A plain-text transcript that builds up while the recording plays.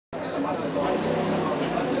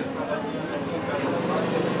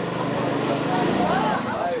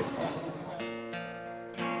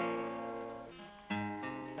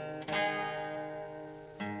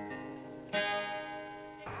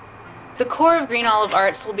The core of Green Olive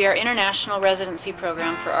Arts will be our international residency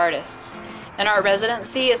program for artists. An art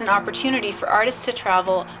residency is an opportunity for artists to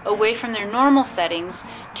travel away from their normal settings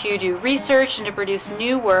to do research and to produce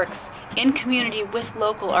new works in community with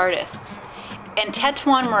local artists. And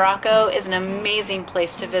Tétouan, Morocco is an amazing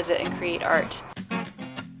place to visit and create art.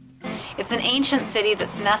 It's an ancient city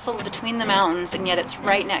that's nestled between the mountains, and yet it's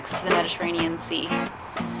right next to the Mediterranean Sea.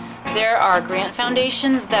 There are grant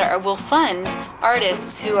foundations that will fund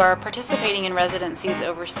artists who are participating in residencies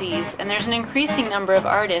overseas, and there's an increasing number of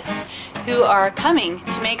artists who are coming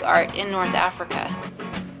to make art in North Africa.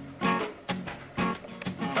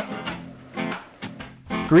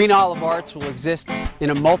 Green Olive Arts will exist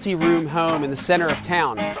in a multi-room home in the center of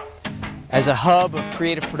town as a hub of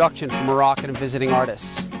creative production for Moroccan and visiting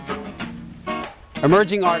artists.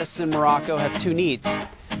 Emerging artists in Morocco have two needs: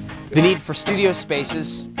 the need for studio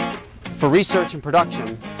spaces for research and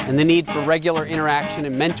production, and the need for regular interaction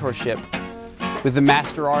and mentorship with the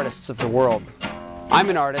master artists of the world. I'm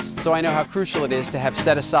an artist, so I know how crucial it is to have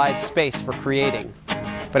set aside space for creating.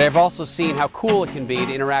 But I've also seen how cool it can be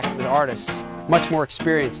to interact with artists much more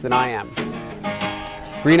experienced than I am.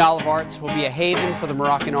 Green Olive Arts will be a haven for the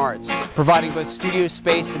Moroccan arts, providing both studio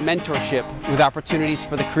space and mentorship with opportunities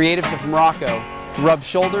for the creatives of Morocco to rub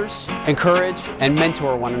shoulders, encourage, and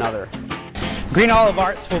mentor one another. Green Olive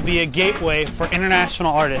Arts will be a gateway for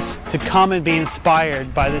international artists to come and be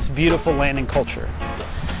inspired by this beautiful land and culture.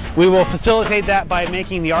 We will facilitate that by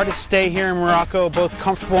making the artist's stay here in Morocco both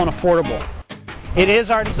comfortable and affordable. It is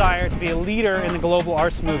our desire to be a leader in the global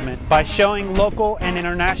arts movement by showing local and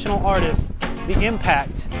international artists the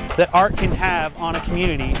impact that art can have on a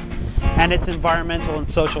community and its environmental and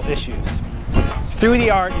social issues. Through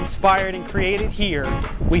the art inspired and created here,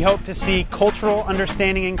 we hope to see cultural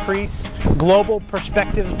understanding increase, global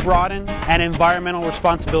perspectives broaden, and environmental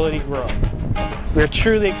responsibility grow. We are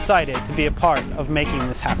truly excited to be a part of making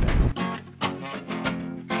this happen.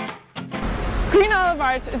 Green Olive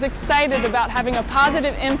Arts is excited about having a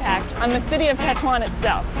positive impact on the city of Tétouan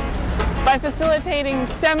itself. By facilitating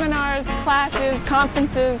seminars, classes,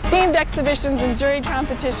 conferences, themed exhibitions, and juried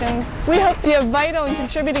competitions, we hope to be a vital and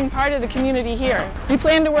contributing part of the community here. We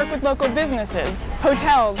plan to work with local businesses,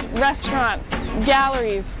 hotels, restaurants,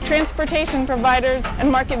 galleries, transportation providers,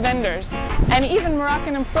 and market vendors, and even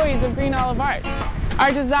Moroccan employees of Green Olive Arts.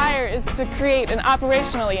 Our desire is to create an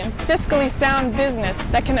operationally and fiscally sound business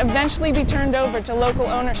that can eventually be turned over to local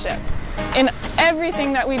ownership. In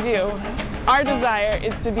everything that we do, our desire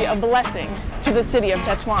is to be a blessing to the city of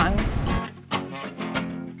Tétouan.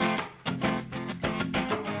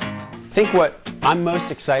 I think what I'm most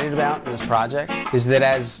excited about in this project is that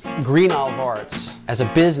as Green Olive Arts, as a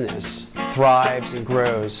business, thrives and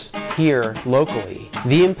grows here locally,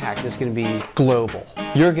 the impact is going to be global.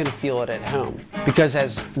 You're going to feel it at home. Because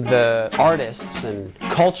as the artists and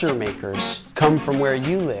culture makers come from where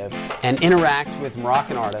you live and interact with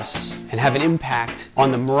Moroccan artists and have an impact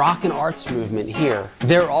on the Moroccan arts movement here,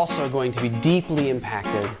 they're also going to be deeply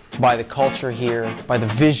impacted by the culture here, by the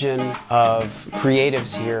vision of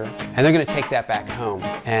creatives here, and they're going to take that back home.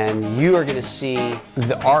 And you are going to see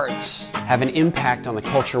the arts have an impact on the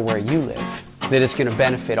culture where you live that is going to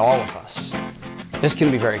benefit all of us. This is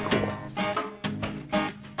going to be very cool.